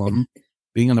Jerusalem,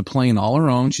 being on a plane all her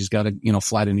own. She's got to,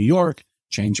 fly to New York,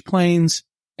 change planes.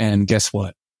 And guess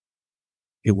what?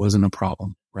 It wasn't a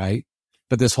problem, right?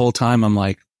 But this whole time, I'm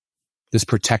like, this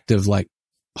protective, like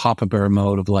Papa Bear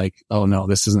mode of like, oh no,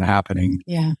 this isn't happening.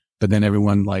 Yeah. But then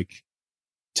everyone like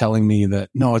telling me that,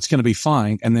 no, it's going to be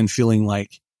fine. And then feeling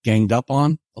like ganged up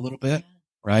on a little bit,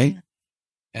 right? Yeah.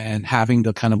 And having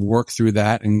to kind of work through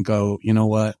that and go, you know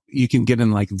what, you can get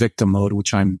in like victim mode,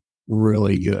 which I'm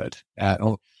really good at.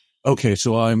 Oh, okay.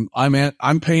 So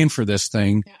I'm paying for this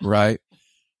thing, right?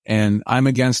 And I'm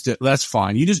against it. That's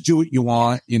fine. You just do what you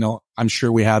want. I'm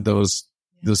sure we had those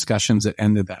discussions that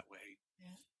ended that way,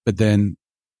 but then,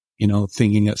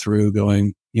 thinking it through,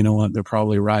 going, you know what, they're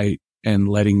probably right. And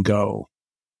letting go,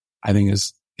 I think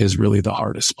is really the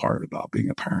hardest part about being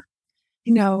a parent.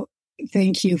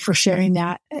 Thank you for sharing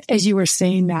that. As you were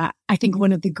saying that, I think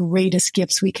one of the greatest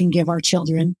gifts we can give our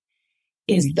children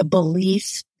is the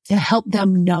belief to help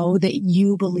them know that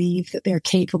you believe that they're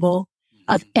capable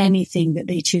of anything that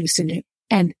they choose to do.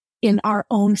 And in our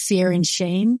own fear and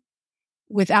shame,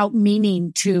 without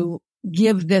meaning to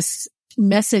give this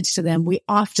message to them, we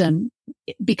often,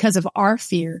 because of our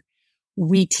fear,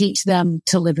 we teach them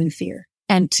to live in fear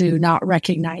and to not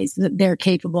recognize that they're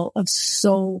capable of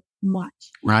so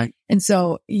much. Right. And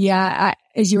so,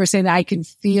 as you were saying, I can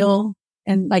feel,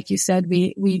 and like you said,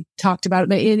 we talked about it,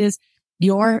 but it is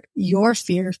your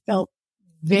fear felt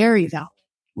very valid.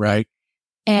 Right.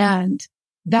 And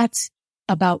that's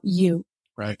about you.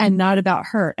 Right. And not about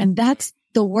her. And that's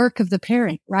the work of the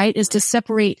parent, right? Is to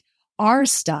separate our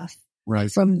stuff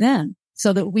from them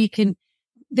so that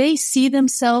they see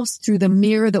themselves through the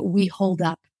mirror that we hold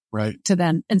up to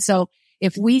them. And so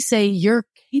if we say, you're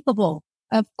capable,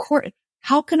 of course,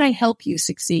 how can I help you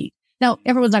succeed? Now,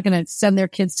 everyone's not going to send their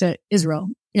kids to Israel,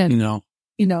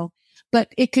 but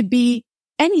it could be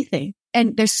anything.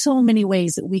 And there's so many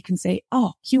ways that we can say,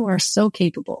 oh, you are so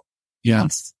capable.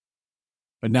 Yes.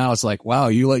 But now it's like, wow,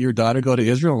 you let your daughter go to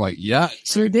Israel? I'm like, yeah.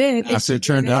 Sure did. After it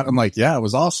turned out, I'm like, yeah, it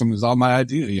was awesome. It was all my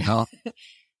idea,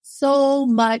 So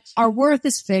much. Our worth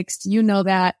is fixed. You know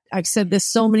that. I've said this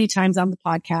so many times on the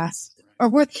podcast. Our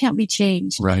worth can't be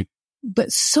changed. Right.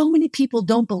 But so many people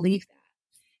don't believe that.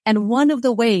 And one of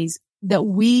the ways that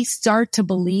we start to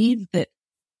believe that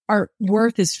our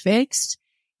worth is fixed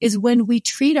is when we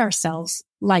treat ourselves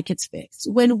like it's fixed.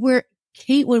 When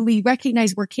we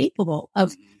recognize we're capable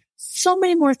of so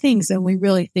many more things than we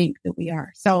really think that we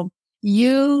are. So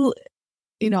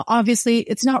obviously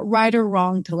it's not right or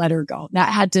wrong to let her go.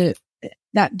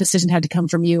 That decision had to come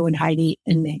from you and Heidi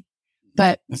and me.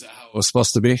 But is that how it was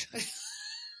supposed to be?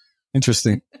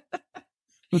 Interesting.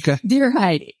 Okay. Dear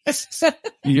Heidi.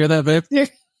 You hear that, babe?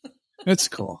 It's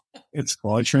cool. It's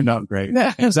cool. It turned out great.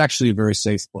 It's actually a very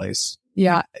safe place.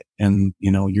 Yeah. And,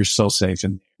 you're so safe.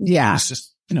 And it's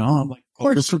just, I'm like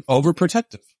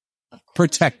overprotective.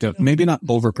 Protective. Maybe not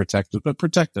overprotective, but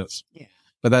protective. Yeah.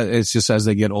 But it's just as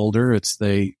they get older,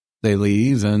 they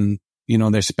leave and,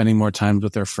 they're spending more time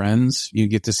with their friends. You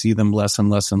get to see them less and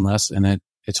less and less. And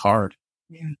it's hard.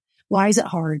 Yeah. Why is it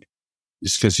hard?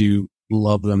 Just because you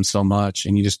love them so much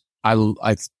and I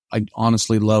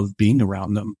honestly love being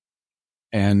around them.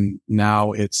 And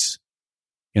now it's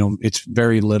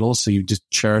very little. So you just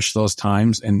cherish those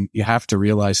times and you have to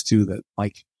realize too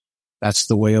that that's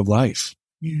the way of life.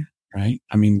 Yeah. Right.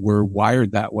 I mean, we're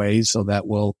wired that way so that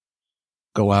we'll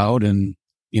go out and,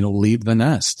 leave the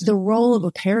nest. The role of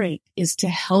a parent is to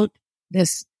help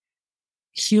this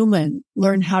human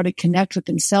learn how to connect with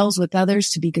themselves, with others,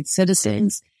 to be good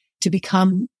citizens, to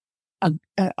become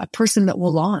a person that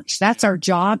will launch. That's our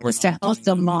job, is to help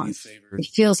them launch. It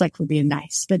feels like we're being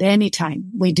nice, but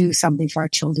anytime we do something for our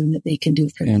children that they can do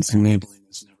for themselves. Enabling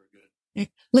is never good.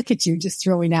 Look at you just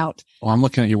throwing out. Well, I'm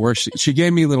looking at your worksheet. She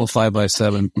gave me little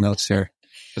 5x7 notes here.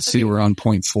 Let's see, we're on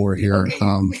point 4 here.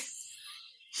 Okay.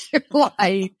 You're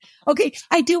lying. Okay.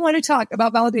 I do want to talk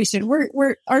about validation.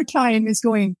 Our time is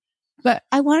going, but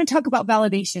I want to talk about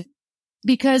validation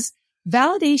because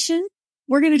validation,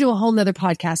 we're going to do a whole nother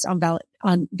podcast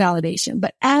on validation,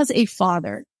 but as a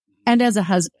father and as a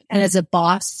husband and as a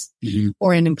boss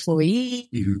or an employee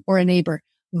or a neighbor,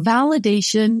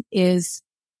 validation is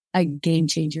a game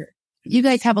changer. You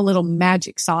guys have a little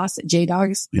magic sauce at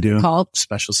Dawgs. We do. Called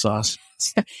special sauce.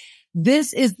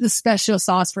 This is the special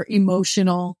sauce for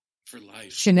emotional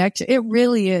connection. It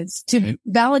really is.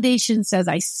 Validation says,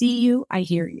 I see you, I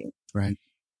hear you. Right.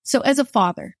 So as a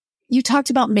father, you talked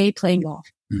about May playing golf.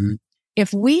 Mm-hmm.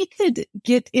 If we could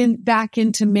get back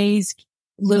into May's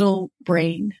little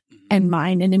brain and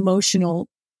mind and emotional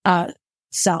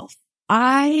self,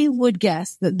 I would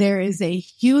guess that there is a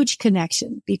huge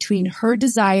connection between her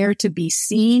desire to be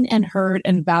seen and heard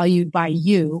and valued by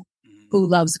you, who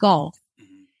loves golf,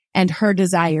 and her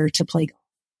desire to play golf.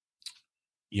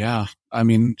 Yeah. I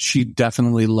mean, she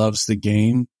definitely loves the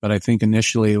game, but I think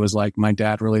initially it was like, my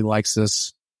dad really likes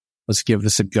this. Let's give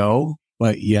this a go.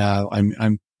 But yeah,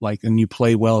 I'm like, and you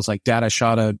play well. It's like, Dad, I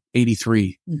shot a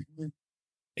 83. Mm-hmm.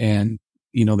 And,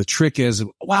 the trick is,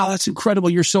 wow, that's incredible.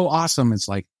 You're so awesome. It's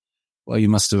like, well, you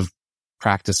must have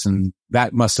practiced and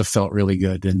that must have felt really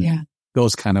good. And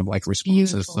those kind of like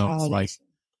responses. Beautiful. So it's like,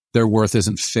 their worth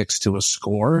isn't fixed to a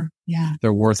score. Yeah.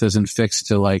 Their worth isn't fixed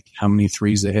to like how many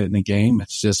threes they hit in a game.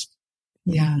 It's just,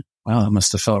 wow, that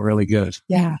must have felt really good.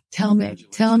 Yeah. Tell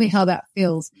me how that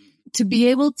feels to be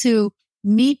able to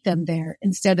meet them there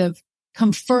instead of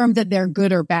confirm that they're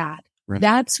good or bad. Right.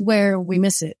 That's where we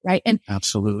miss it. Right. And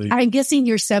absolutely. I'm guessing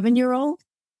your 7-year-old,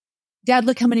 Dad,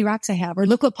 look how many rocks I have, or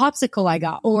look what popsicle I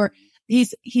got, or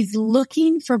he's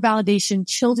looking for validation.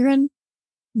 Children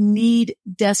need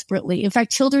desperately. In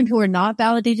fact, children who are not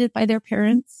validated by their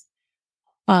parents,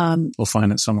 will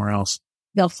find it somewhere else.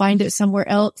 They'll find it somewhere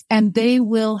else, and they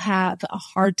will have a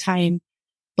hard time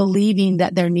believing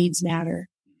that their needs matter.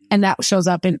 And that shows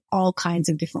up in all kinds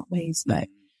of different ways. But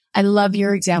I love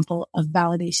your example of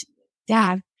validation.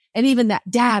 Dad, and even that,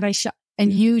 Dad, I shot,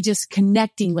 and you just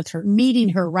connecting with her, meeting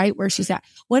her right where she's at.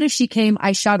 What if she came,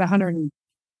 I shot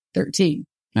 113.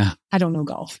 Yeah. I don't know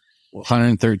golf. Well,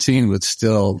 113 would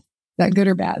still. That good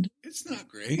or bad? It's not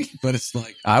great, but it's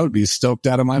like, I would be stoked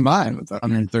out of my mind with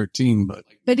 113, but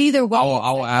either way.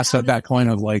 I'll ask at that point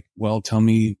of like, well, tell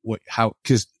me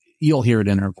cause you'll hear it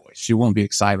in her voice. She won't be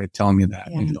excited telling me that.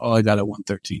 Yeah. Oh, I got a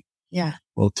 113. Yeah.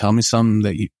 Well, tell me something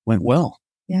that went well.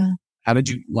 Yeah. How did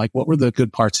you, like, what were the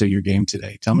good parts of your game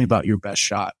today? Tell me about your best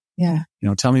shot. Yeah.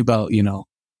 Tell me about,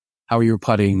 how you were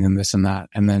putting and this and that.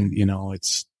 And then,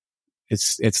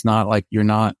 it's not like you're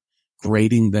not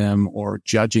grading them or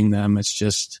judging them. It's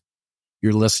just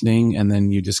you're listening, and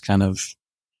then you just kind of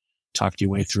talk your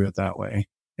way through it that way.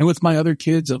 And with my other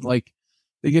kids of like,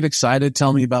 they get excited,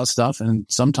 tell me about stuff. And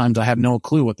sometimes I have no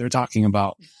clue what they're talking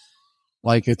about.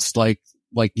 Like it's like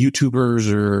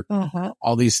YouTubers or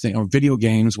all these things or video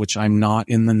games, which I'm not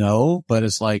in the know, but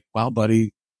it's like, wow,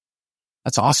 buddy,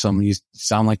 that's awesome. You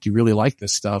sound like you really like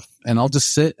this stuff. And I'll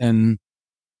just sit and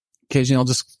occasionally I'll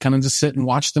just kind of just sit and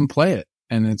watch them play it.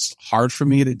 And it's hard for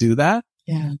me to do that.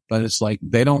 Yeah. But it's like,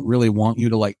 they don't really want you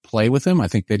to like play with them. I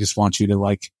think they just want you to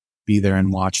like be there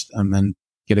and watch them and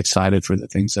get excited for the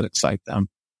things that excite them.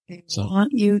 They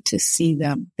want you to see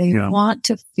them. They want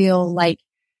to feel like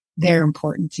they're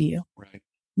important to you. Right.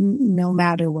 No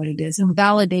matter what it is. And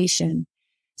validation.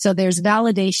 So there's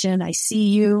validation. I see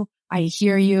you. I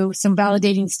hear you. Some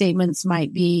validating statements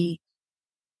might be,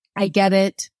 I get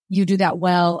it. You do that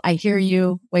well. I hear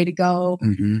you. Way to go.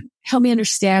 Mm-hmm. Help me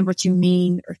understand what you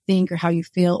mean or think or how you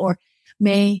feel. Or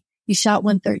May, you shot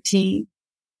 113.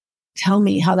 Tell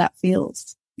me how that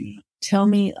feels. Yeah. Tell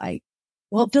me like,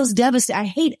 well, it feels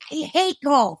devastating. I hate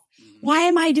golf. Why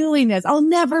am I doing this? I'll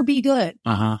never be good.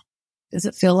 Does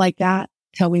it feel like that?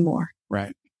 Tell me more.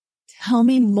 Right. Tell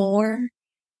me more.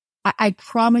 I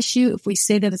promise you, if we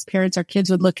say that as parents, our kids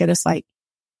would look at us like,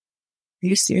 are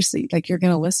you seriously, like, you're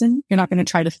going to listen? You're not going to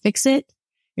try to fix it.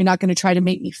 You're not going to try to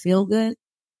make me feel good.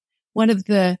 One of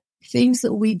the things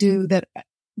that we do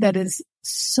that is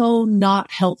so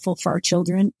not helpful for our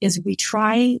children is we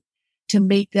try to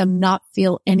make them not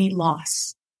feel any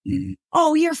loss. Mm-hmm.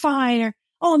 Oh, you're fine. Or,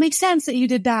 oh, it makes sense that you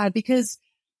did that because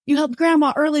you helped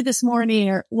grandma early this morning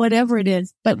or whatever it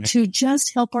is. But to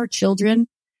just help our children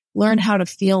learn how to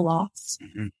feel loss,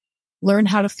 learn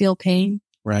how to feel pain,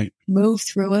 right? Move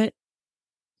through it.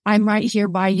 I'm right here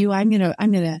by you. I'm going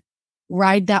to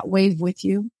ride that wave with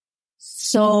you.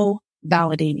 So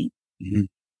validating. Mm-hmm.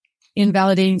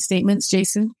 Invalidating statements.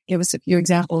 Jason, give us a few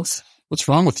examples. What's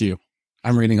wrong with you?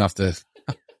 I'm reading off the,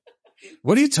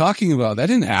 what are you talking about? That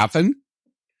didn't happen. You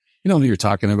don't know what you're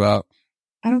talking about.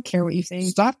 I don't care what you think.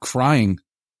 Stop crying.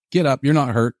 Get up. You're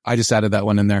not hurt. I just added that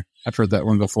one in there. I've heard that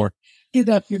one before. Get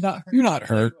up. You're not hurt. You're not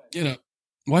hurt. Get up.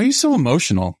 Why are you so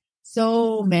emotional?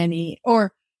 So many.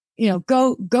 Or,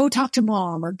 go talk to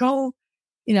mom or go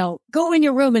in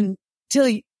your room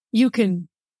until you can.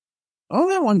 Oh,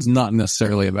 that one's not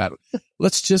necessarily about it.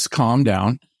 Let's just calm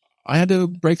down. I had to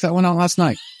break that one out last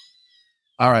night.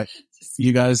 All right.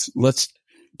 You guys, let's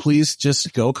please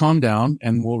just go calm down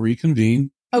and we'll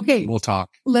reconvene. Okay. We'll talk.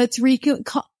 Let's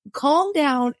calm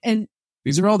down. And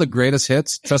these are all the greatest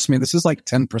hits. Trust me, this is like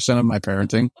 10% of my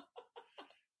parenting.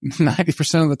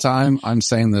 90% of the time, I'm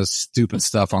saying the stupid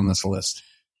stuff on this list.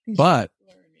 But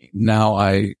now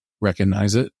I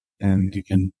recognize it and you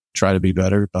can try to be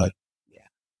better. But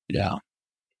yeah.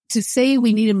 To say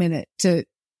we need a minute to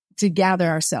gather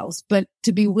ourselves, but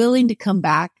to be willing to come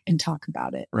back and talk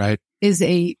about it. Right. Is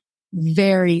a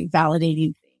very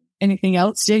validating thing. Anything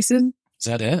else, Jason? Is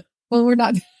that it? Well, we're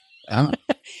not. I'm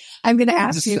going to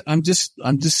ask you. I'm just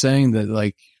saying that,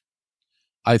 like,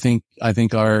 I think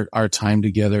our time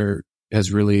together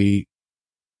has really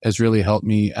helped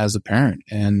me as a parent.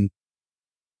 And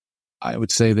I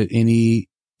would say that any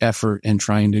effort in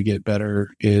trying to get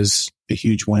better is a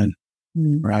huge win.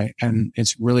 Mm-hmm. Right. And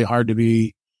it's really hard to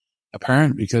be a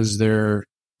parent because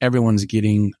everyone's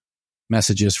getting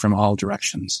messages from all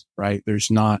directions, right? There's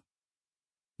not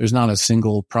a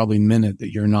single probably minute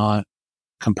that you're not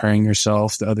comparing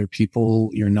yourself to other people.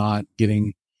 You're not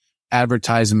getting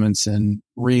advertisements and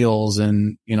reels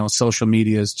and, social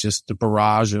media is just a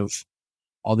barrage of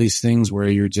all these things where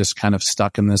you're just kind of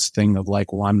stuck in this thing of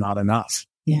like, well, I'm not enough.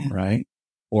 Yeah. Right.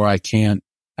 Or I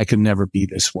could never be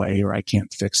this way, or I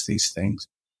can't fix these things.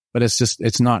 But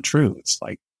it's not true. It's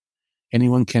like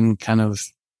anyone can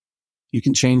you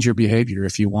can change your behavior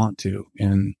if you want to.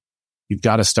 And you've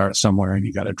got to start somewhere and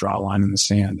you got to draw a line in the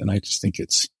sand. And I just think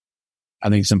it's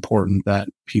important that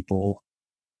people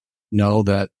know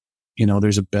that,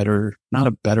 there's not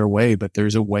a better way, but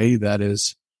there's a way that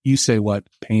is, you say what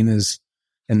pain is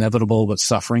inevitable, but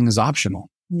suffering is optional.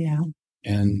 Yeah.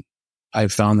 And I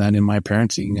found that in my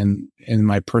parenting and in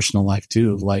my personal life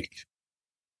too. Like,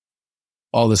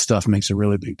 all this stuff makes a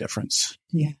really big difference.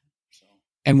 Yeah.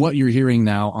 And what you're hearing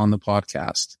now on the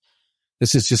podcast,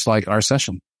 this is just like our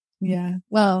session. Yeah.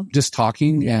 Well, just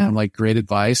talking and like great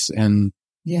advice. And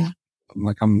yeah,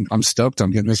 I'm stoked.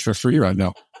 I'm getting this for free right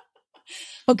now.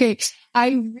 Okay.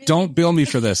 Don't bill me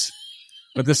for this,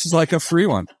 but this is like a free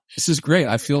one. This is great.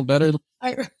 I feel better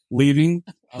leaving.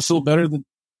 I feel better than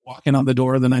walking out the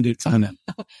door than I do coming in.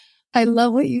 I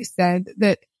love what you said,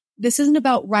 that this isn't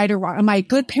about right or wrong. Am I a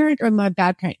good parent or am I a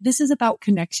bad parent? This is about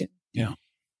connection. Yeah.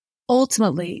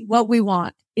 Ultimately, what we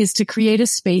want is to create a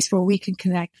space where we can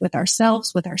connect with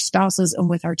ourselves, with our spouses, and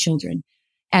with our children,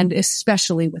 and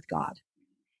especially with God.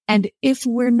 And if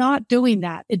we're not doing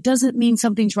that, it doesn't mean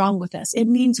something's wrong with us. It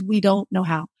means we don't know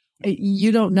how.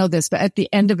 You don't know this, but at the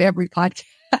end of every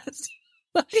podcast,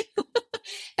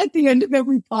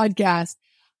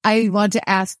 I want to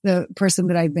ask the person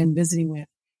that I've been visiting with,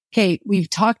 okay, we've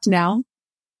talked now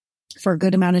for a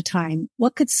good amount of time.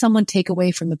 What could someone take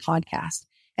away from the podcast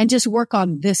and just work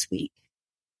on this week?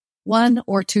 1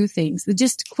 or 2 things.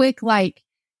 Just quick, like,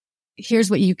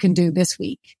 here's what you can do this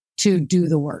week to do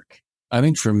the work. I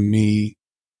think for me,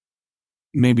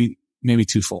 maybe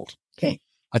twofold. Okay.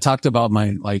 I talked about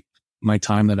my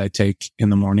time that I take in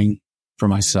the morning for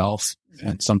myself.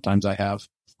 And sometimes I have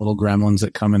little gremlins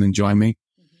that come in and join me,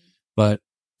 but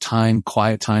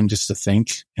quiet time just to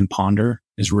think and ponder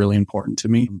is really important to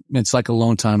me. It's like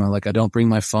alone time. I don't bring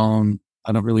my phone.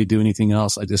 I don't really do anything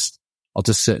else. I'll just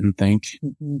sit and think.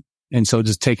 Mm-hmm. And so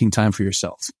just taking time for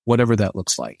yourself, whatever that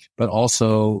looks like, but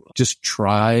also just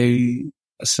try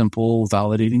a simple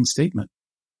validating statement,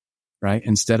 right?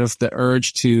 Instead of the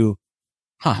urge to,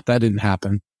 that didn't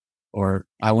happen, or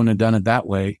I wouldn't have done it that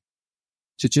way,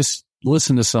 to just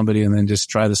listen to somebody and then just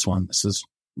try this one. This is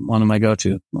one of my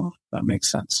go-to. Well, that makes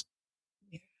sense.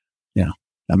 Yeah,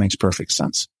 that makes perfect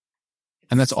sense.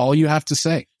 And that's all you have to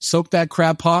say. Soak that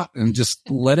crab pot and just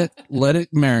let it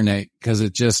marinate, because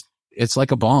it's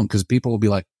like a bomb, because people will be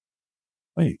like,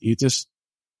 wait, you just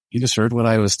heard what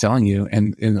I was telling you.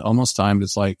 And in almost time,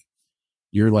 it's like,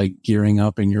 you're like gearing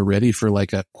up and you're ready for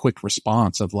like a quick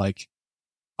response of like,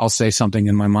 I'll say something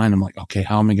in my mind. I'm like, okay,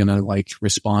 how am I going to like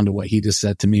respond to what he just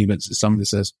said to me? But somebody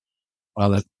says,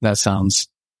 well, that sounds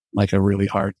like a really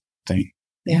hard thing.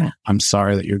 Yeah. I'm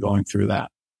sorry that you're going through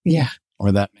that. Yeah.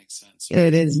 Or that makes sense.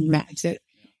 It is, Max. It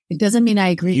doesn't mean I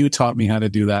agree. You taught me how to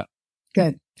do that.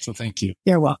 Good. So thank you.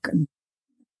 You're welcome.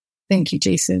 Thank you,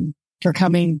 Jayson, for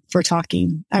coming, for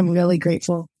talking. I'm really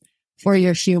grateful for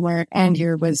your humor and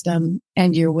your wisdom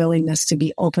and your willingness to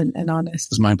be open and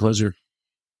honest. It's my pleasure.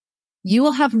 You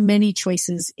will have many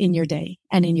choices in your day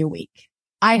and in your week.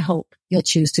 I hope you'll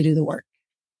choose to do the work.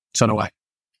 So do I.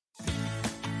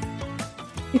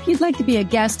 If you'd like to be a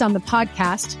guest on the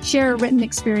podcast, share a written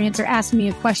experience, or ask me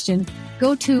a question,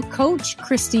 go to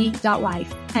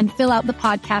coachchristy.life and fill out the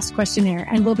podcast questionnaire,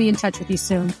 and we'll be in touch with you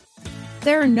soon.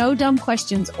 There are no dumb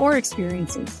questions or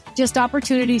experiences, just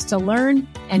opportunities to learn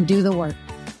and do the work.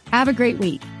 Have a great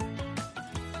week.